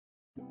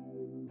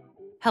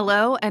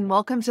Hello, and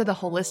welcome to the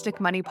Holistic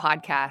Money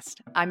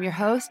Podcast. I'm your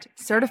host,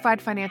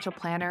 certified financial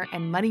planner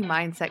and money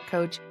mindset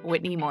coach,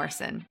 Whitney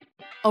Morrison.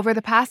 Over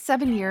the past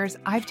 7 years,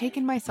 I've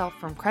taken myself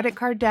from credit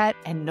card debt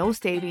and no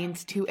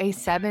savings to a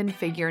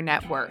 7-figure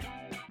net worth.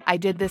 I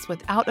did this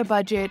without a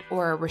budget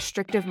or a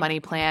restrictive money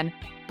plan,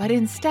 but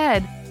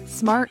instead,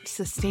 smart,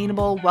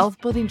 sustainable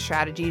wealth-building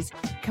strategies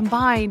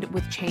combined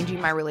with changing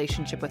my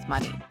relationship with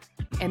money.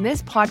 In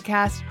this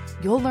podcast,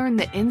 you'll learn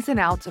the ins and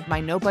outs of my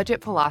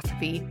no-budget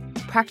philosophy,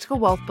 practical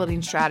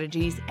wealth-building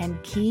strategies,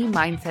 and key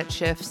mindset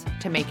shifts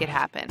to make it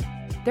happen.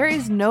 There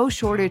is no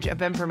shortage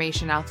of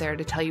information out there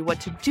to tell you what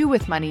to do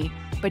with money,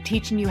 but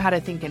teaching you how to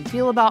think and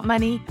feel about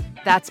money,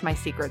 that's my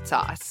secret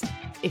sauce.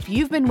 If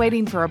you've been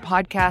waiting for a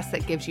podcast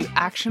that gives you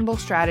actionable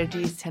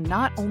strategies to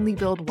not only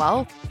build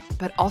wealth,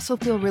 but also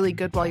feel really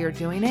good while you're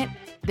doing it,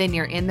 then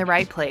you're in the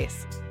right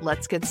place.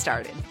 Let's get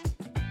started.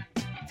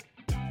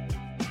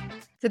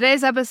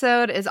 Today's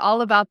episode is all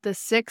about the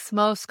 6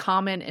 most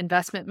common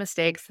investment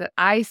mistakes that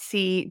I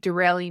see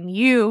derailing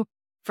you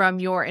from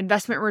your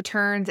investment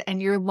returns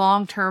and your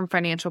long-term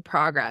financial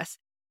progress.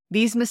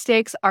 These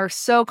mistakes are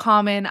so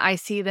common. I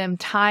see them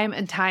time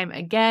and time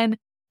again.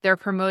 They're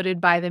promoted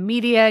by the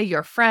media,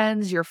 your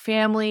friends, your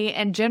family,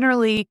 and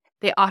generally,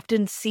 they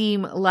often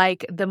seem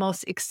like the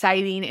most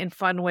exciting and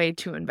fun way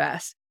to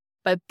invest.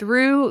 But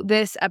through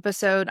this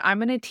episode, I'm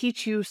going to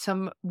teach you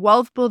some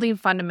wealth-building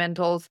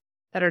fundamentals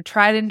that are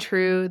tried and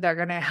true. They're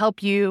going to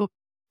help you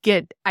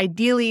get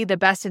ideally the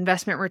best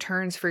investment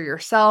returns for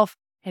yourself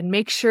and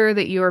make sure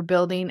that you are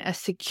building a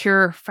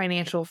secure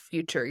financial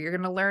future. You're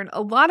going to learn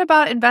a lot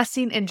about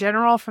investing in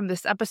general from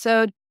this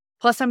episode.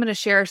 Plus, I'm going to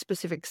share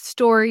specific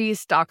stories,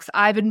 stocks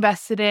I've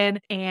invested in,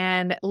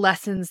 and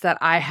lessons that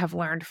I have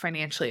learned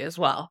financially as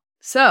well.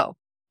 So,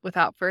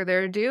 without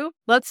further ado,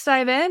 let's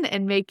dive in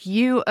and make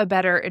you a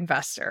better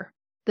investor.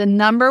 The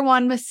number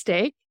one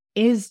mistake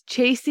is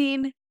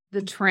chasing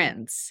the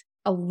trends.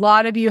 A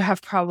lot of you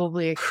have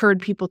probably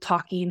heard people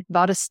talking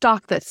about a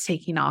stock that's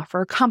taking off or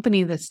a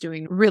company that's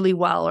doing really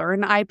well or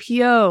an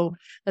IPO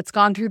that's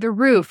gone through the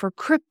roof or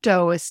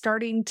crypto is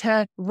starting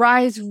to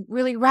rise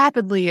really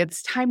rapidly.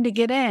 It's time to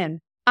get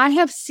in. I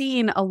have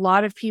seen a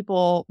lot of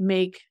people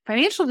make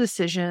financial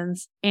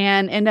decisions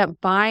and end up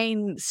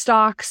buying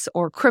stocks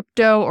or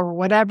crypto or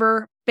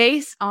whatever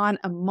based on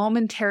a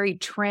momentary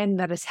trend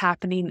that is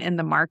happening in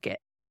the market.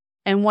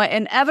 And what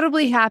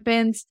inevitably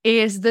happens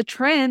is the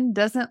trend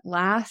doesn't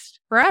last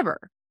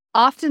forever.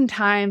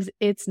 Oftentimes,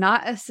 it's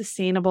not a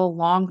sustainable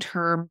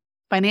long-term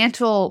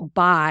financial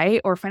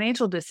buy or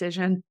financial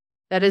decision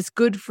that is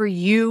good for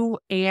you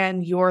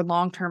and your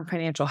long-term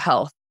financial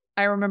health.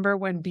 I remember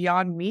when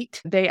Beyond Meat,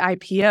 they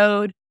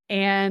IPO'd,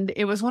 and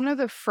it was one of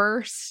the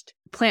first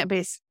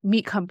plant-based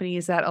meat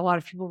companies that a lot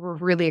of people were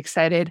really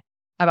excited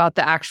about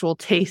the actual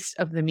taste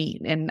of the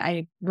meat. And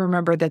I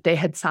remember that they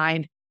had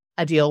signed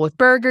a deal with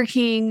Burger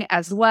King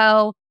as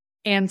well.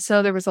 And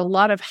so there was a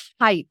lot of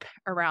hype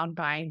around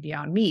buying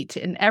Beyond Meat.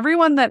 And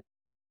everyone that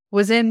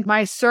was in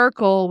my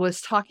circle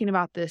was talking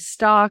about this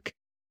stock.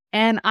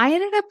 And I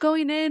ended up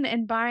going in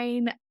and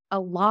buying a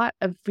lot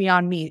of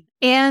Beyond Meat.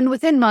 And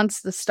within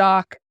months, the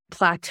stock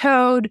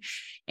plateaued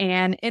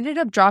and ended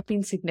up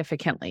dropping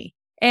significantly.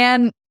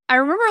 And I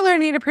remember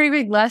learning a pretty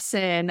big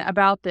lesson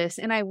about this.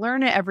 And I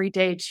learn it every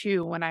day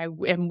too when I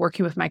am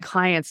working with my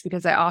clients,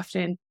 because I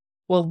often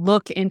will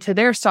look into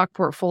their stock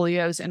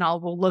portfolios and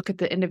will look at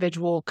the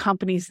individual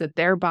companies that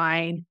they're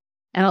buying.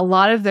 And a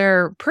lot of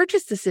their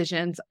purchase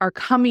decisions are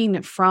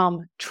coming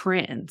from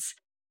trends.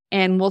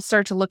 And we'll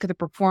start to look at the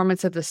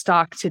performance of the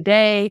stock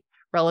today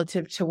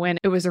relative to when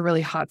it was a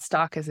really hot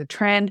stock as a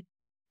trend.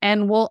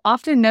 And we'll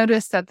often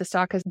notice that the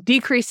stock has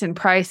decreased in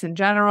price in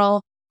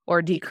general,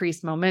 or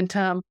decreased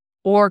momentum,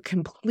 or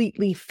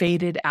completely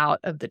faded out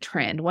of the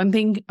trend. One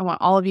thing I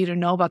want all of you to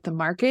know about the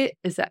market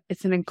is that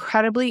it's an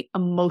incredibly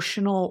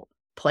emotional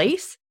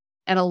place,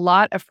 and a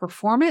lot of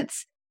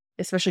performance,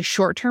 especially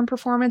short-term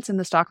performance in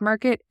the stock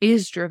market,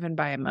 is driven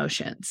by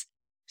emotions.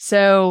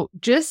 So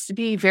just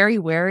be very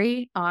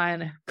wary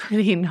on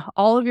putting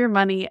all of your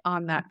money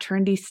on that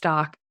trendy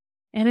stock,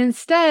 and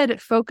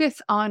instead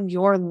focus on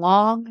your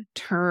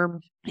long-term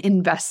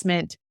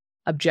investment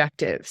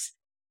objectives.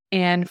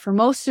 And for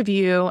most of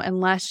you,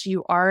 unless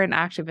you are an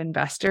active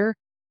investor,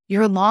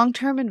 your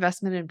long-term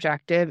investment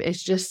objective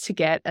is just to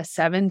get a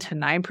 7 to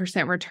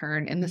 9%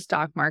 return in the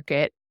stock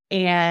market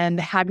and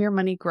have your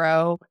money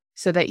grow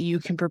so that you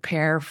can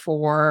prepare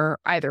for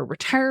either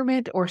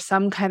retirement or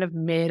some kind of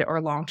mid or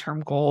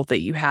long-term goal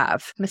that you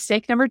have.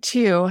 Mistake number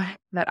 2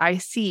 that I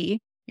see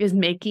is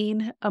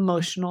making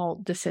emotional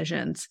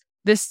decisions.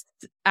 This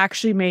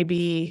actually may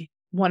be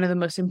one of the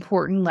most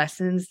important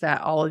lessons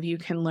that all of you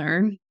can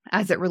learn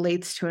as it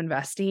relates to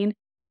investing.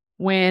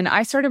 When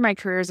I started my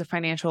career as a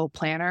financial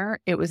planner,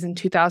 it was in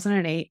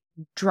 2008,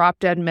 drop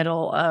dead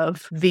middle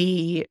of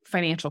the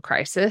financial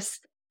crisis.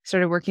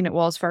 Started working at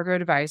Wells Fargo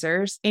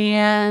Advisors,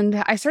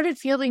 and I started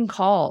fielding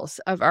calls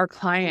of our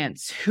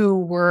clients who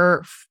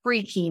were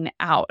freaking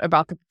out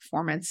about the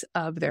performance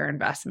of their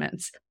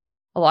investments.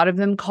 A lot of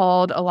them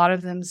called, a lot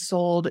of them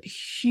sold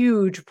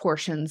huge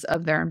portions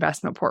of their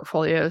investment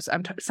portfolios.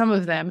 Some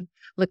of them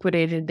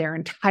liquidated their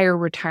entire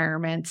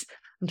retirements.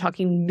 I'm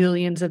talking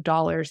millions of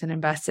dollars in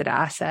invested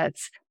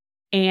assets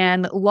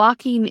and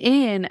locking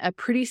in a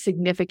pretty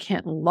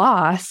significant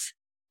loss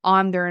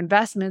on their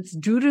investments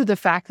due to the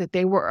fact that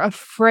they were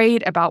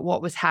afraid about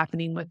what was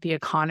happening with the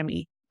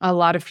economy. A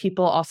lot of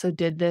people also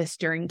did this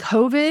during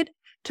COVID,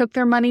 took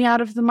their money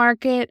out of the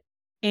market,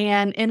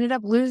 and ended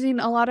up losing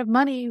a lot of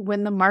money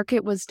when the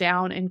market was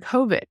down in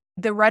COVID.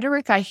 The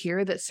rhetoric I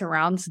hear that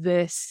surrounds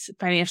this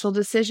financial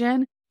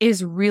decision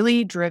is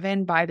really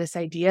driven by this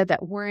idea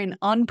that we're in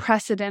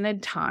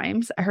unprecedented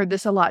times. I heard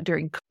this a lot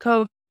during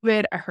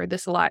COVID. I heard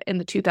this a lot in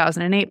the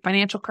 2008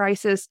 financial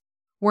crisis.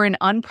 We're in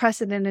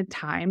unprecedented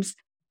times.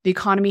 The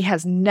economy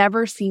has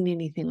never seen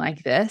anything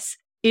like this.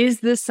 Is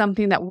this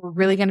something that we're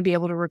really going to be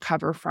able to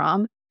recover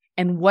from?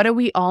 And what do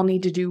we all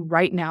need to do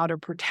right now to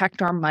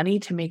protect our money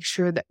to make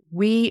sure that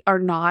we are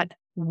not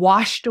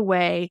washed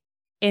away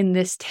in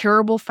this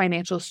terrible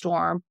financial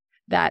storm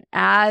that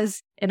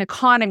as an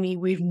economy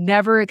we've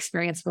never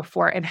experienced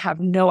before and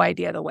have no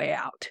idea the way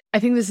out? I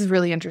think this is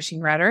really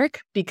interesting rhetoric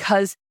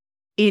because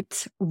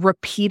it's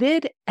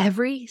repeated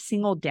every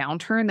single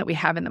downturn that we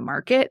have in the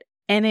market.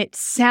 And it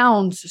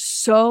sounds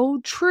so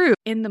true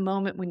in the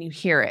moment when you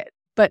hear it.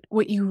 But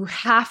what you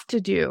have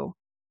to do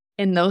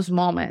in those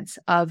moments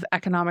of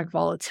economic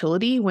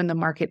volatility when the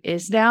market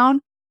is down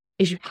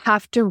is you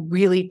have to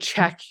really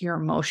check your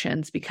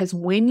emotions, because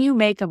when you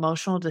make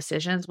emotional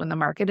decisions when the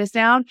market is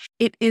down,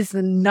 it is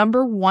the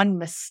number one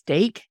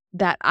mistake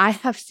that I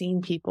have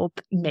seen people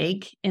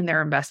make in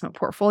their investment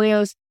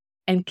portfolios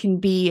and can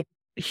be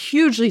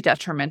hugely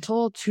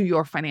detrimental to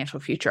your financial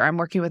future. I'm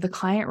working with a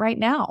client right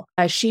now.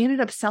 She ended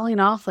up selling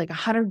off like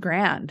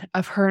 $100,000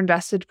 of her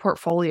invested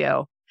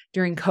portfolio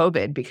during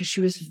COVID because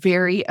she was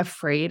very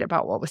afraid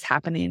about what was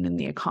happening in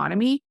the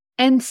economy.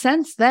 And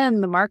since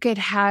then, the market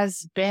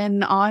has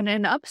been on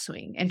an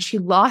upswing, and she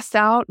lost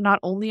out not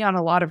only on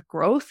a lot of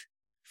growth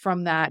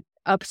from that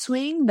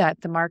upswing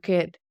that the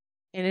market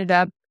ended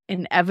up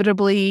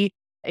inevitably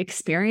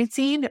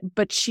experiencing,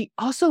 but she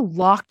also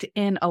locked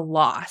in a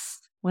loss.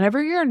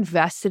 Whenever you're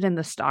invested in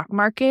the stock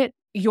market,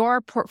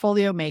 your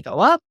portfolio may go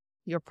up,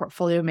 your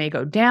portfolio may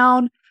go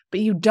down, but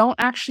you don't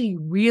actually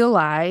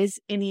realize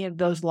any of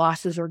those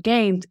losses or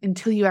gains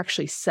until you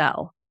actually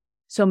sell.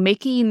 So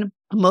making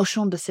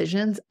emotional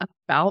decisions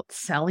about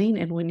selling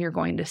and when you're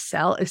going to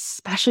sell,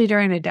 especially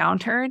during a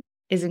downturn,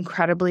 is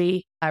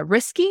incredibly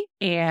risky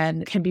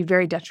and can be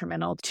very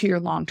detrimental to your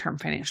long-term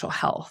financial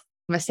health.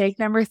 Mistake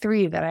number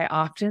 3 that I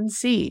often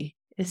see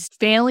is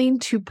failing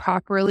to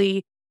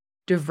properly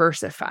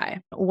diversify.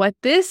 What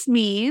this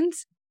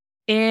means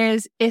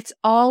is it's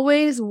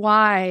always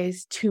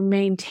wise to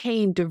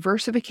maintain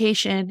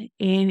diversification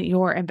in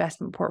your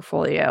investment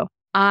portfolio.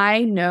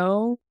 I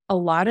know a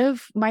lot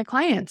of my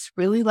clients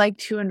really like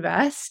to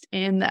invest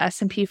in the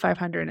S&P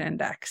 500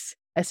 index.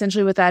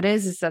 Essentially what that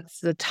is that's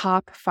the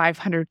top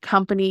 500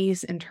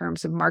 companies in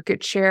terms of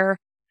market share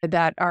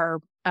that are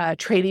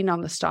trading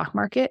on the stock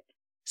market.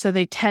 So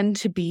they tend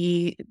to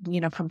be,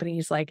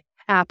 companies like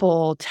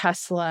Apple,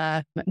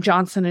 Tesla,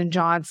 Johnson &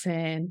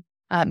 Johnson,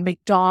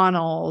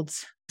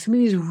 McDonald's, some of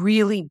these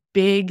really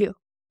big,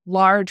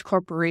 large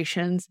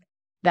corporations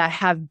that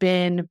have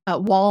been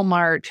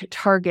Walmart,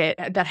 Target,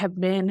 that have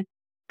been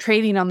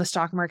trading on the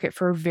stock market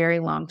for a very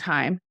long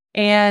time.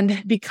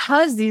 And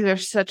because these are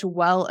such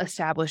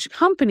well-established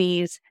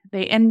companies,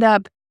 they end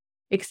up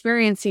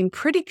experiencing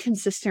pretty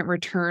consistent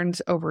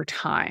returns over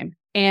time.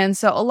 And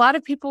so a lot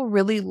of people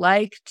really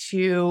like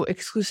to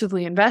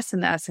exclusively invest in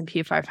the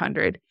S&P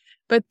 500.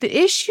 But the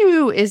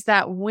issue is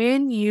that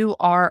when you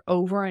are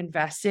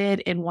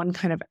overinvested in one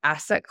kind of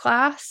asset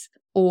class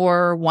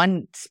or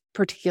one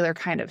particular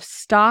kind of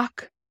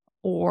stock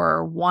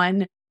or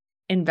one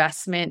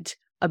investment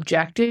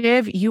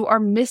objective, you are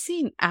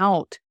missing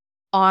out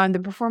on the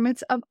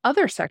performance of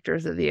other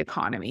sectors of the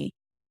economy.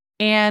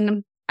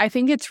 And I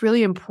think it's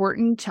really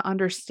important to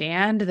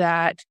understand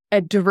that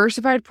a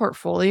diversified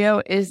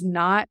portfolio is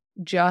not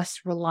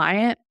just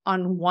reliant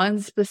on one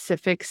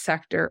specific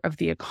sector of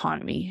the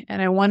economy.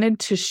 And I wanted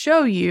to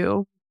show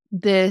you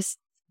this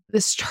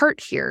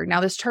chart here. Now,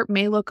 this chart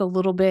may look a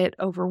little bit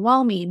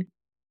overwhelming,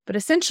 but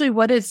essentially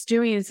what it's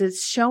doing is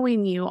it's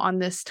showing you on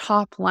this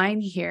top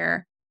line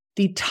here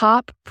the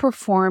top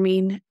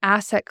performing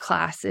asset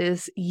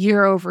classes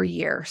year over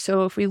year.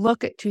 So if we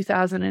look at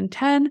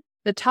 2010,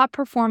 the top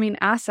performing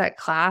asset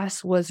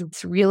class was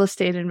real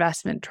estate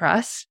investment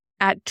trust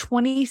at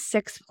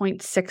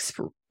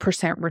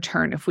 26.6%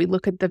 return. If we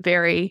look at the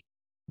very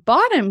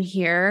bottom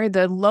here,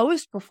 the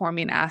lowest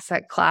performing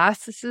asset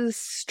class, this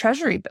is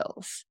treasury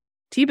bills,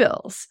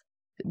 T-bills,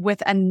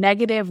 with a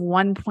negative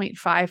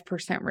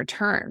 1.5%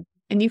 return.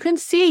 And you can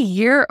see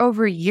year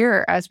over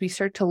year as we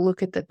start to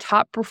look at the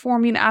top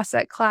performing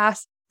asset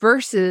class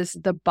versus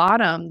the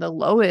bottom, the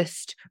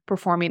lowest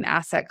performing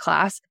asset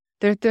class,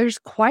 there's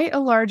quite a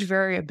large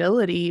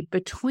variability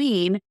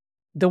between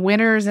the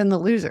winners and the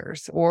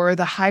losers, or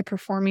the high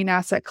performing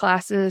asset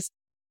classes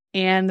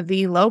and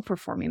the low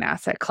performing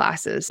asset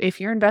classes. If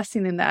you're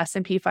investing in the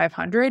S&P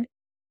 500,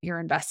 you're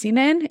investing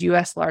in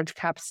US large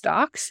cap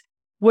stocks,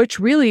 which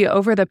really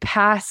over the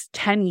past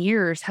 10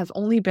 years has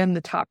only been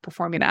the top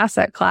performing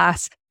asset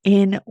class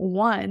in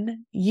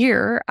 1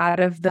 year out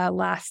of the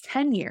last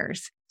 10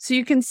 years. So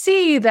you can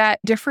see that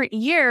different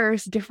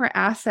years, different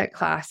asset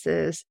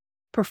classes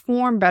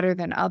perform better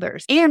than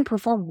others and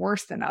perform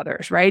worse than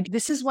others, right?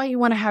 This is why you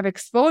want to have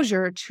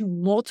exposure to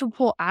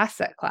multiple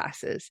asset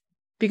classes.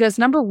 Because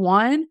number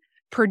one,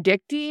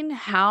 predicting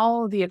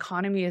how the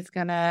economy is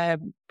going to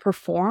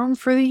perform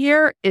for the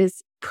year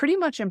is pretty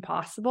much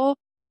impossible.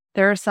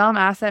 There are some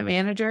asset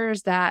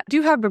managers that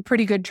do have a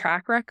pretty good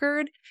track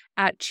record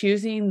at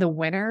choosing the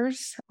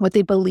winners, what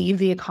they believe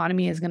the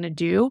economy is going to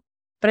do.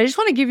 But I just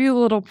want to give you a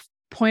little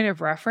point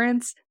of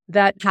reference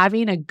that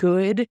having a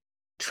good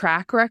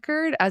track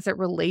record as it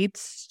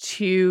relates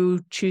to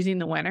choosing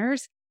the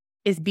winners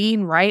is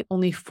being right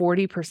only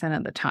 40%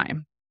 of the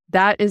time.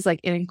 That is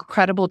like an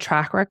incredible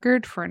track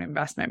record for an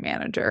investment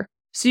manager.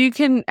 So you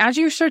can, as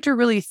you start to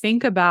really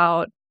think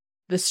about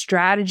the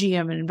strategy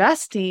of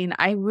investing,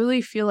 I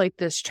really feel like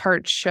this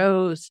chart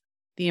shows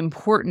the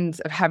importance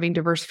of having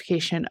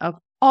diversification of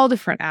all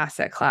different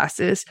asset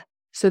classes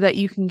so that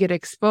you can get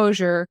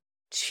exposure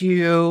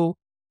to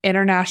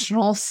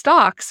international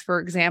stocks, for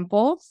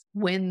example,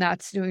 when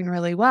that's doing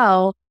really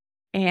well.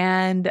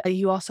 And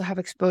you also have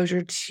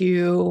exposure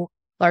to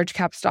large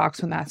cap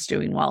stocks when that's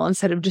doing well,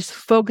 instead of just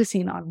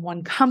focusing on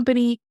one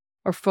company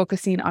or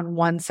focusing on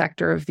one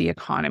sector of the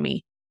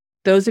economy.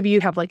 Those of you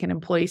who have like an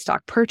employee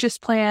stock purchase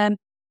plan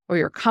or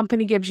your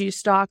company gives you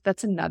stock,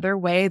 that's another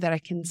way that I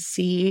can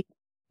see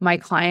my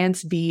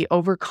clients be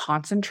over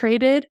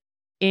concentrated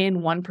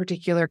in one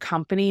particular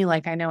company.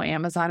 Like I know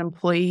Amazon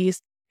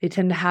employees, they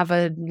tend to have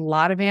a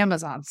lot of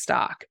Amazon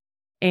stock,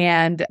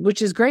 and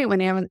which is great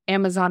when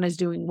Amazon is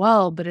doing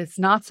well, but it's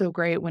not so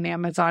great when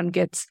Amazon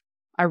gets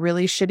a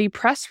really shitty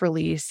press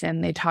release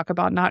and they talk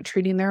about not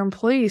treating their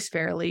employees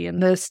fairly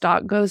and the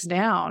stock goes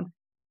down.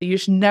 You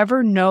just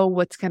never know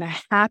what's going to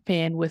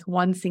happen with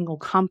one single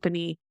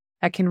company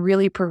that can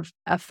really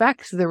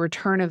affect the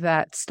return of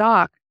that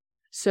stock.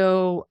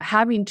 So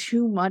having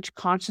too much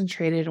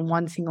concentrated in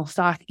one single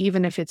stock,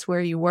 even if it's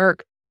where you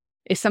work,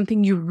 is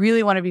something you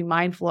really want to be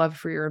mindful of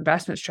for your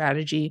investment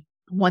strategy.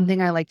 One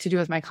thing I like to do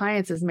with my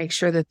clients is make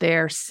sure that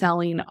they're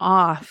selling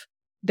off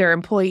their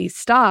employee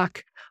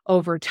stock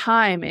over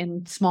time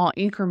in small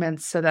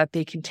increments so that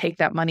they can take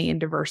that money and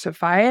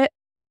diversify it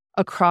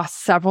across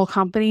several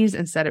companies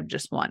instead of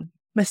just one.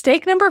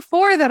 Mistake number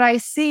 4 that I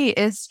see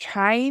is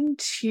trying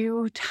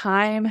to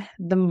time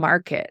the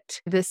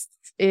market. This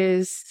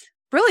is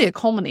really a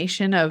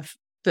culmination of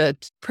the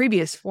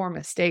previous 4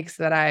 mistakes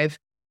that I've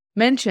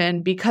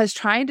mentioned, because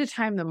trying to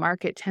time the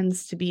market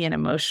tends to be an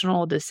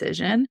emotional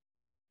decision.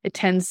 It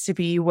tends to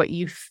be what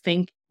you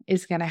think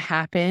is going to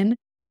happen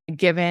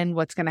given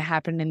what's going to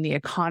happen in the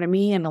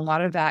economy. And a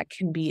lot of that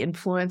can be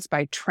influenced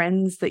by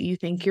trends that you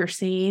think you're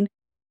seeing.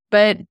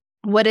 But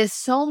what is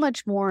so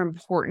much more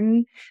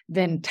important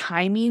than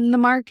timing the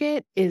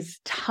market is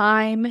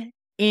time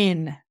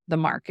in the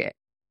market.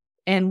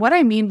 And what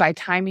I mean by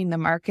timing the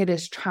market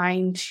is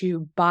trying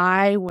to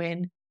buy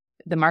when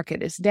the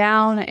market is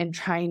down and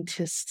trying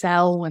to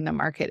sell when the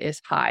market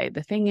is high.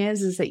 The thing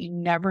is that you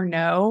never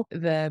know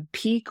the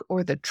peak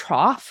or the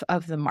trough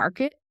of the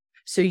market.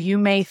 So you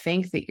may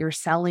think that you're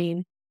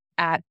selling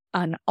at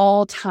an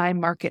all-time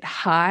market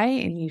high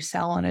and you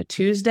sell on a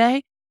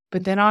Tuesday,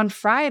 but then on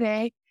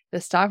Friday,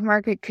 the stock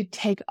market could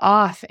take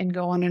off and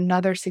go on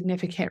another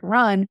significant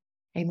run.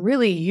 And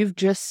really, you've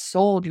just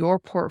sold your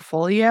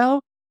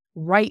portfolio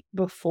right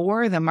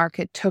before the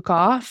market took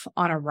off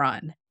on a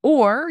run.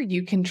 Or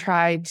you can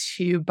try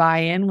to buy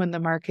in when the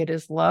market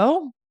is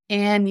low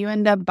and you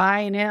end up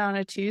buying in on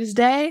a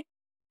Tuesday.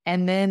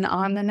 And then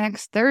on the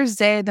next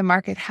Thursday, the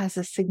market has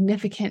a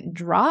significant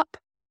drop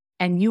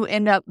and you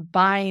end up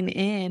buying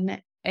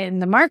in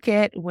the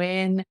market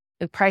when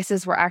the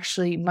prices were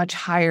actually much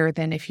higher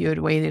than if you had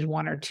waited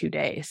 1 or 2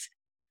 days.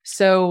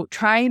 So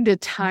trying to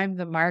time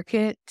the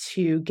market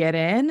to get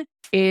in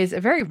is a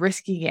very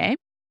risky game.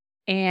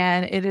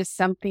 And it is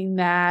something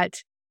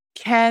that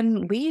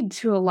can lead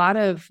to a lot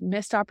of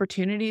missed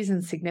opportunities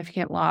and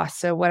significant loss.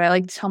 So what I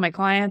like to tell my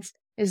clients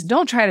is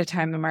don't try to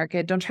time the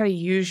market. Don't try to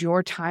use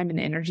your time and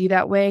energy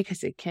that way,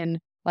 because it can,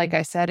 like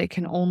I said, it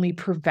can only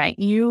prevent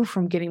you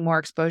from getting more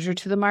exposure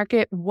to the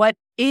market. What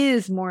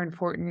is more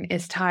important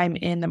is time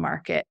in the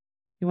market.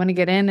 You want to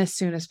get in as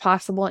soon as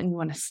possible and you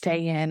want to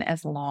stay in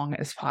as long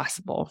as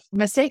possible.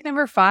 Mistake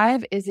number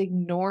 5 is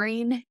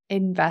ignoring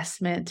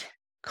investment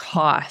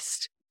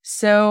cost.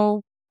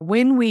 So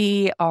when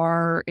we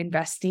are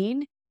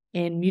investing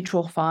in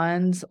mutual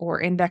funds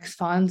or index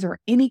funds or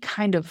any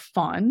kind of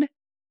fund,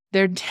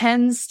 there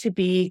tends to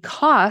be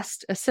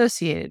cost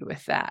associated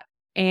with that.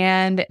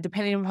 And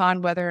depending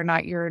upon whether or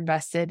not you're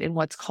invested in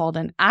what's called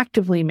an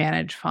actively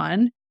managed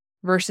fund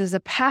versus a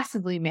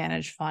passively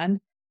managed fund,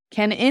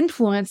 can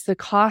influence the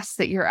costs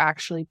that you're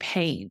actually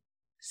paying.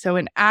 So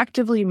an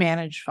actively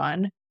managed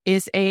fund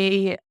is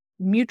a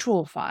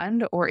mutual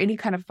fund or any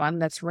kind of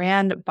fund that's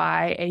ran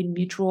by a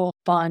mutual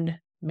fund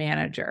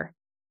manager.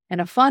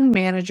 And a fund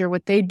manager,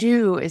 what they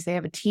do is they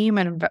have a team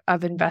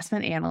of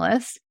investment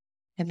analysts,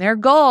 and their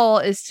goal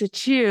is to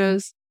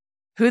choose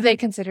who they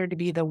consider to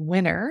be the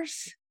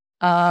winners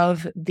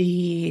of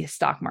the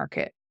stock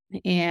market.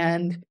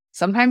 And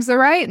sometimes they're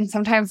right and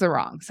sometimes they're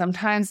wrong.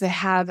 Sometimes they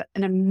have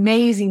an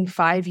amazing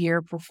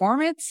 5-year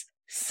performance.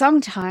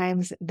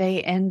 Sometimes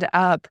they end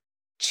up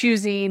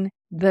choosing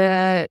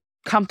the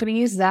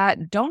companies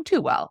that don't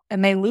do well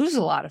and they lose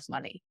a lot of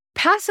money.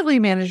 Passively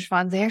managed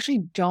funds, they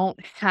actually don't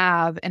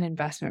have an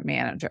investment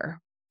manager.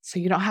 So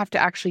you don't have to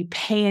actually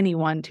pay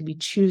anyone to be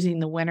choosing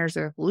the winners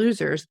or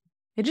losers.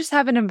 They just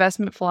have an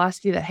investment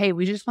philosophy that, hey,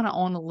 we just want to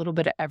own a little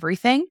bit of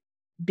everything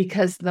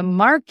because the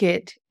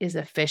market is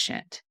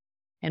efficient.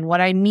 And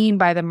what I mean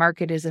by the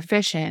market is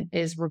efficient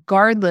is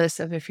regardless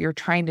of if you're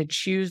trying to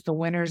choose the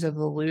winners or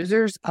the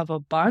losers of a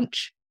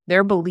bunch,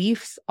 their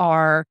beliefs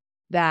are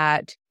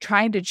that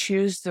trying to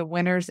choose the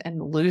winners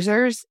and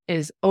losers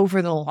is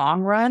over the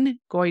long run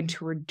going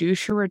to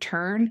reduce your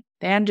return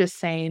than just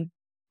saying,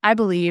 I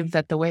believe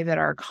that the way that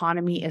our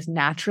economy is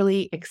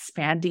naturally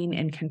expanding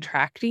and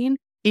contracting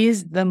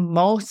is the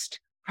most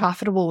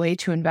profitable way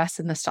to invest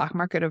in the stock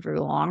market over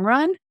the long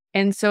run.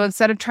 And so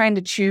instead of trying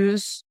to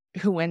choose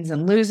who wins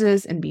and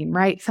loses and being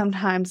right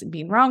sometimes and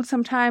being wrong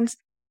sometimes,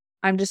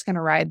 I'm just going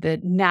to ride the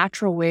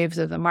natural waves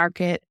of the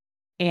market.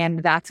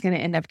 And that's going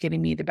to end up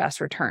getting me the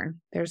best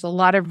return. There's a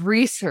lot of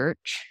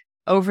research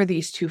over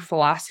these two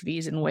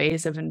philosophies and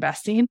ways of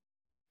investing.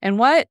 And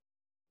what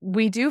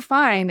we do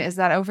find is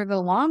that over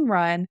the long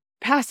run,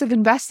 passive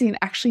investing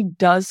actually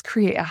does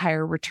create a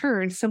higher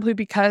return simply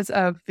because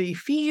of the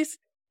fees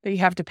that you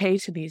have to pay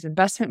to these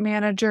investment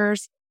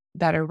managers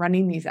that are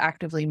running these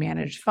actively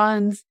managed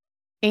funds,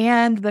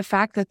 and the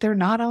fact that they're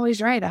not always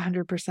right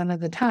 100% of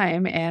the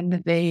time.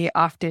 And they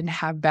often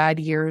have bad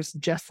years,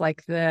 just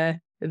like the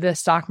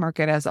stock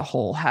market as a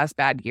whole has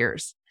bad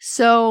years.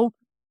 So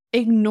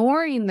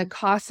ignoring the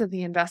cost of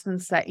the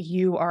investments that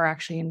you are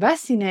actually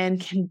investing in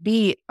can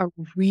be a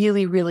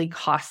really, really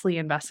costly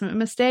investment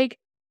mistake,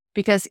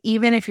 because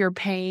even if you're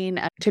paying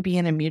to be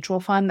in a mutual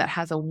fund that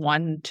has a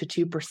 1% to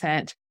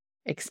 2%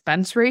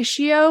 expense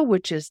ratio,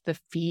 which is the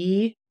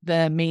fee,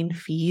 the main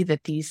fee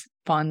that these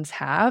funds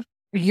have,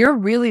 you're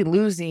really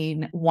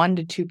losing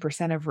 1% to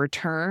 2% of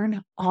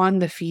return on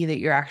the fee that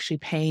you're actually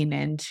paying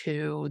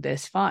into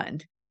this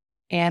fund.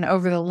 And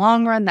over the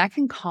long run, that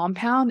can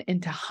compound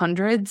into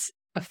hundreds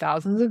of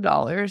thousands of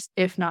dollars,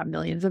 if not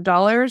millions of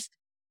dollars,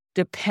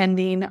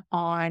 depending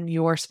on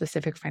your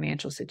specific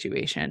financial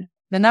situation.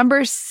 The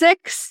number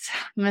 6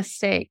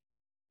 mistake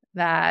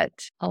that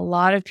a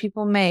lot of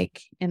people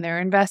make in their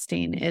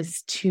investing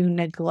is to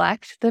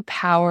neglect the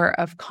power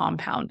of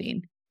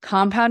compounding.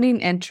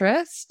 Compounding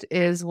interest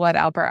is what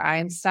Albert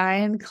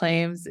Einstein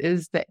claims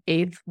is the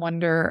 8th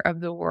wonder of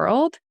the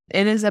world.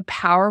 It is a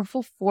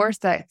powerful force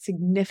that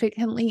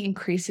significantly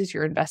increases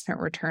your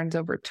investment returns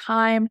over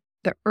time.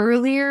 The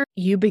earlier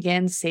you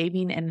begin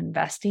saving and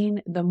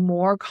investing, the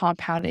more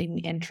compounding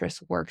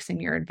interest works in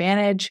your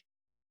advantage.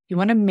 You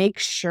want to make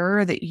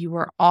sure that you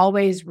are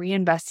always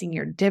reinvesting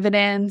your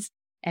dividends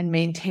and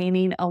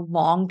maintaining a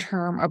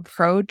long-term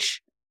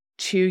approach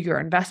to your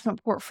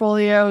investment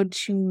portfolio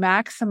to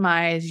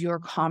maximize your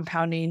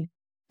compounding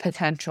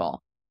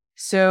potential.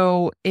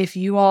 So if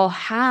you all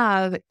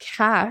have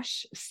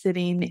cash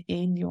sitting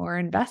in your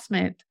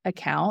investment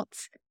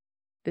accounts,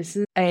 this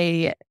is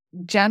a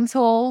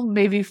gentle,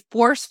 maybe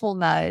forceful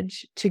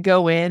nudge to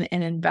go in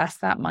and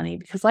invest that money.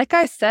 Because like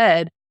I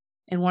said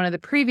in one of the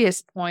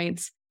previous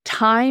points,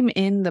 time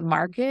in the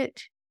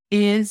market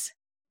is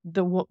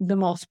the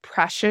most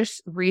precious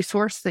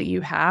resource that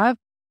you have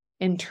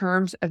in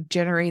terms of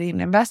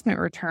generating investment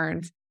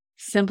returns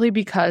simply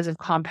because of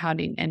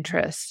compounding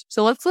interest.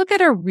 So let's look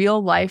at a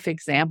real life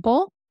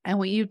example. I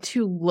want you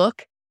to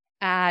look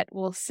at,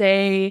 we'll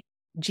say,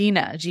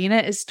 Gina. Gina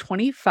is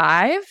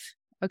 25,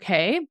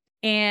 okay?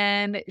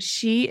 And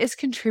she is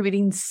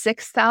contributing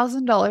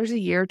 $6,000 a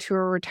year to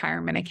her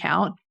retirement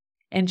account,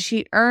 and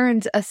she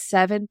earns a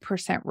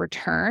 7%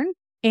 return.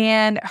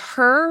 And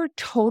her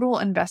total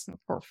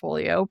investment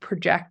portfolio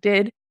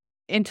projected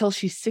until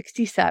she's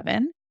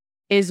 67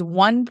 is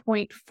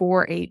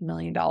 $1.48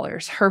 million.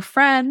 Her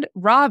friend,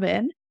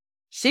 Robin,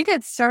 she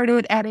gets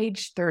started at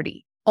age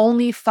 30.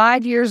 Only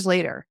 5 years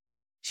later,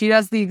 she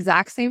does the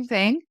exact same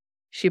thing.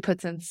 She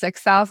puts in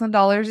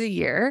 $6,000 a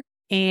year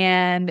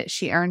and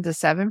she earns a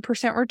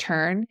 7%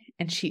 return.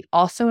 And she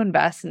also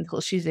invests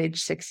until she's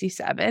age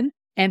 67.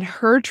 And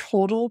her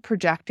total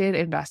projected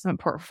investment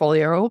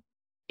portfolio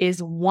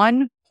is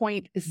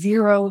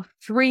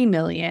 $1.03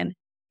 million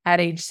at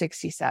age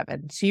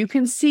 67. So you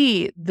can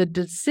see the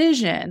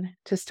decision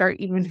to start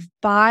even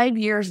 5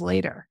 years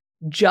later,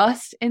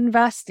 just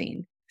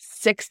investing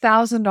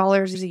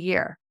 $6,000 a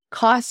year,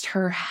 cost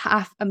her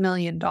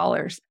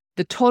 $500,000.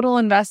 The total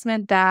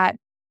investment that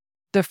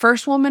the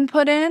first woman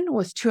put in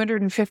was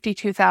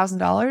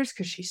 $252,000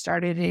 because she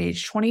started at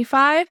age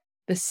 25.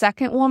 The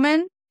second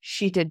woman,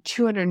 she did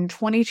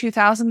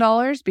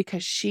 $222,000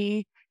 because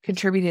she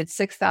contributed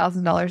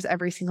 $6,000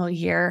 every single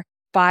year,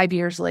 5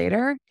 years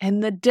later.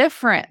 And the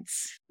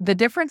difference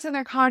in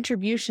their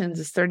contributions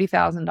is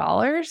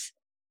 $30,000.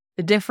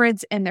 The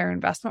difference in their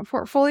investment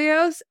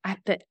portfolios at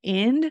the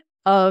end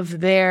of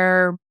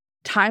their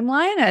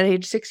timeline at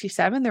age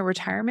 67, their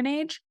retirement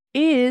age,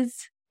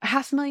 is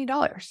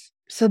 $500,000.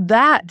 So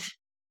that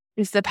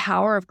is the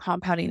power of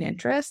compounding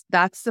interest.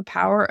 That's the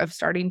power of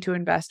starting to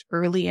invest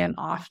early and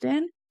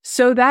often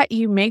so that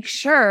you make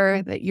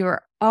sure that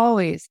you're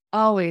always,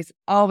 always,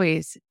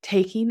 always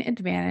taking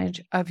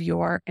advantage of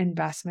your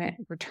investment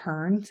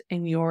returns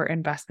and your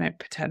investment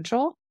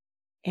potential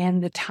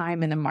and the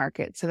time in the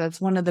market. So that's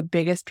one of the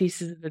biggest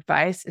pieces of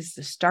advice is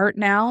to start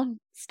now,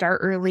 start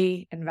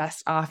early,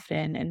 invest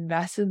often,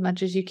 invest as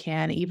much as you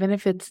can, even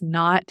if it's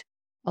not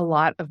a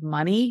lot of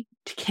money.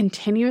 To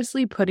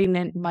continuously putting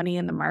in money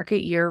in the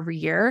market year over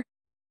year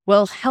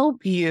will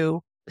help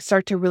you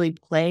start to really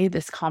play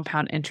this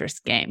compound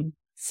interest game.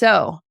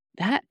 So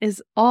that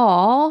is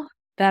all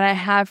that I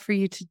have for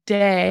you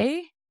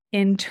today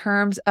in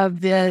terms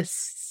of the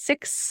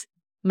 6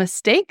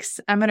 mistakes.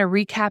 I'm going to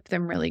recap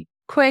them really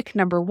quick.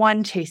 Number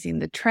 1, chasing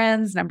the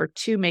trends. Number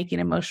 2, making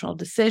emotional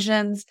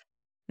decisions.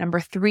 Number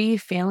 3,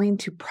 failing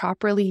to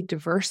properly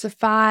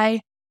diversify.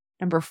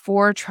 Number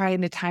 4,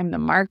 trying to time the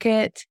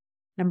market.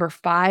 Number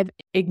 5,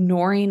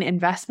 ignoring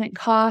investment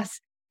costs.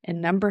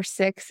 And number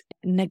 6,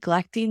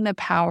 neglecting the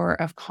power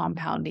of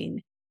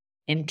compounding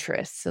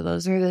interest. So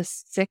those are the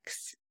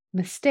 6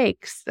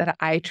 mistakes that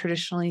I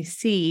traditionally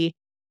see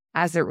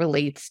as it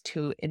relates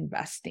to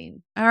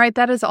investing. All right,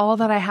 that is all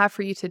that I have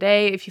for you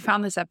today. If you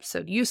found this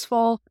episode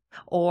useful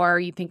or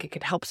you think it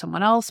could help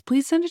someone else,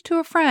 please send it to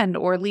a friend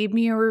or leave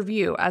me a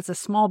review. As a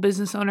small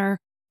business owner,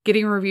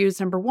 getting reviews,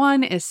 number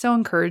 1, is so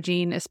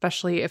encouraging,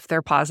 especially if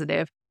they're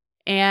positive.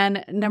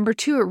 And number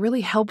 2, it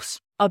really helps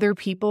other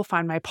people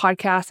find my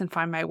podcast and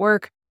find my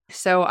work.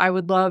 So I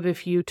would love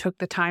if you took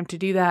the time to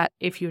do that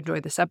if you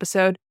enjoyed this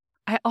episode.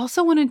 I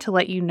also wanted to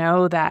let you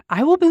know that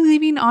I will be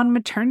leaving on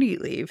maternity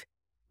leave.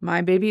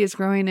 My baby is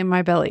growing in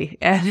my belly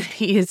and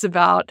he is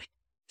about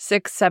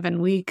 6-7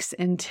 weeks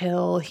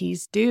until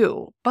he's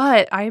due.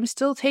 But I am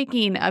still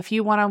taking a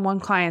few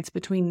one-on-one clients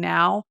between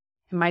now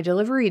and my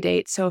delivery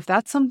date. So if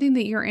that's something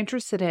that you're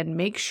interested in,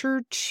 make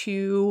sure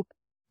to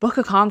book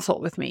a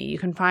consult with me. You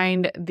can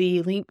find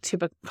the link to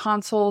book a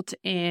consult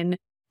in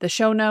the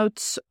show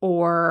notes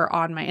or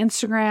on my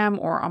Instagram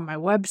or on my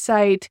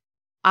website.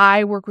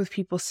 I work with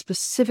people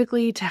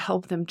specifically to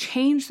help them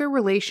change their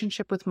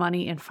relationship with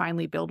money and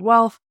finally build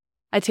wealth.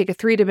 I take a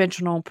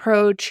 3-dimensional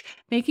approach,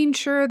 making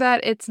sure that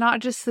it's not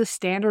just the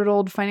standard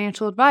old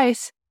financial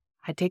advice.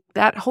 I take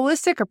that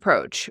holistic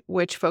approach,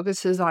 which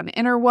focuses on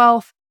inner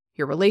wealth,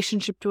 your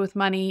relationship with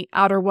money,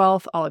 outer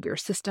wealth, all of your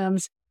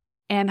systems,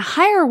 and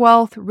higher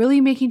wealth,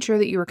 really making sure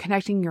that you are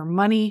connecting your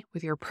money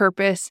with your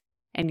purpose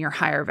and your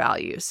higher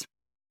values.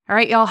 All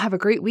right, y'all, have a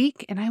great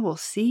week, and I will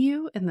see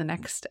you in the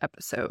next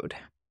episode.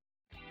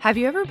 Have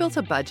you ever built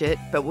a budget,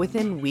 but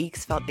within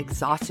weeks felt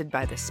exhausted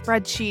by the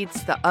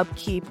spreadsheets, the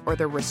upkeep, or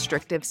the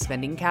restrictive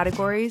spending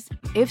categories?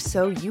 If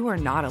so, you are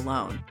not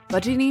alone.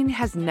 Budgeting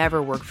has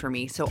never worked for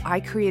me, so I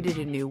created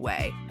a new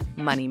way: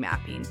 money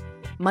mapping.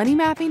 Money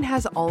mapping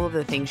has all of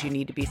the things you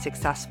need to be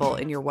successful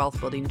in your wealth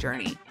building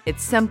journey.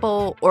 It's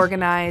simple,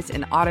 organized,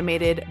 and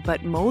automated,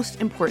 but most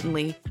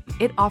importantly,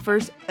 it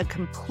offers a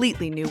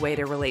completely new way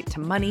to relate to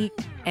money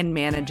and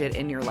manage it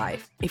in your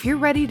life. If you're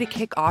ready to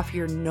kick off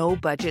your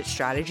no-budget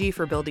strategy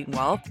for building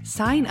wealth,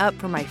 sign up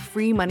for my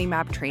free money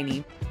map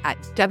training at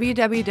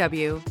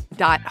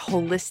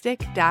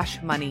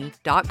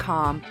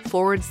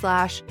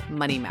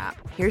www.holistic-money.com/money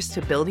map. Here's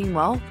to building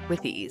wealth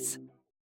with ease.